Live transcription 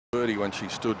birdie when she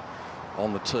stood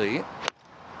on the tee,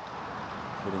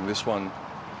 putting this one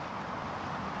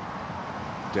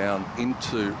down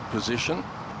into position,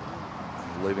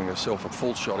 leaving herself a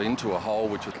full shot into a hole,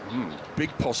 which is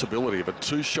big possibility of a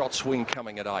two-shot swing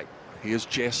coming at 8. Here's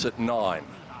Jess at 9.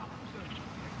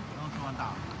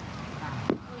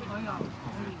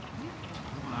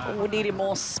 We needed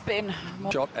more spin.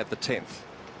 Shot at the 10th.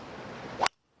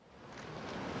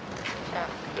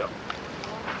 Yep.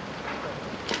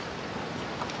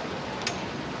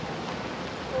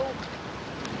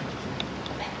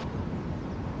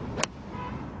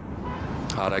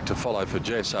 Heartache to follow for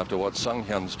Jess after what Sung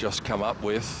Hyun's just come up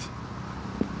with.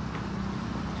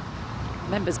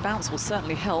 Members' bounce will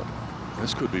certainly help.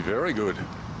 This could be very good.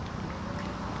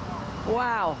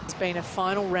 Wow. It's been a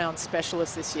final round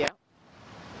specialist this year.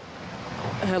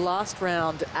 Her last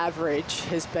round average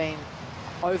has been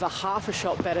over half a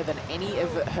shot better than any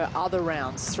of her other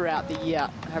rounds throughout the year,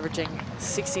 averaging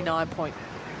 69 point.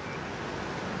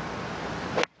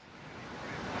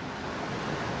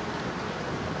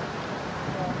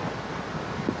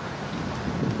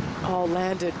 Oh,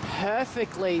 landed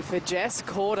perfectly for Jess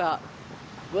Korda.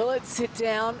 Will it sit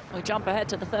down? We jump ahead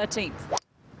to the 13th.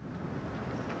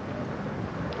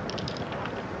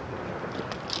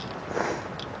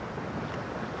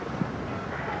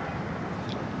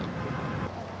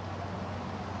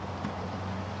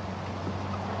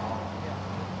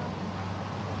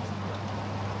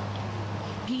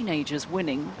 Teenagers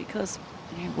winning because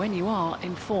when you are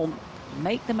in form,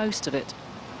 make the most of it.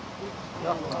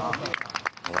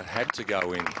 Well, it had to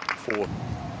go in for.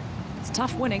 It's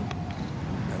tough winning.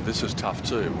 And this is tough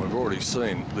too. We've already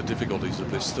seen the difficulties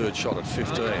of this third shot at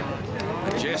 15.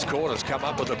 And Jess Korda's come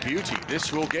up with a beauty.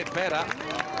 This will get better.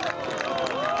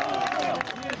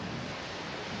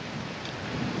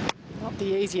 Not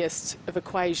the easiest of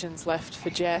equations left for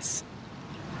Jess.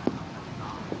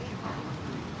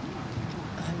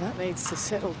 And that needs to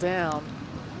settle down.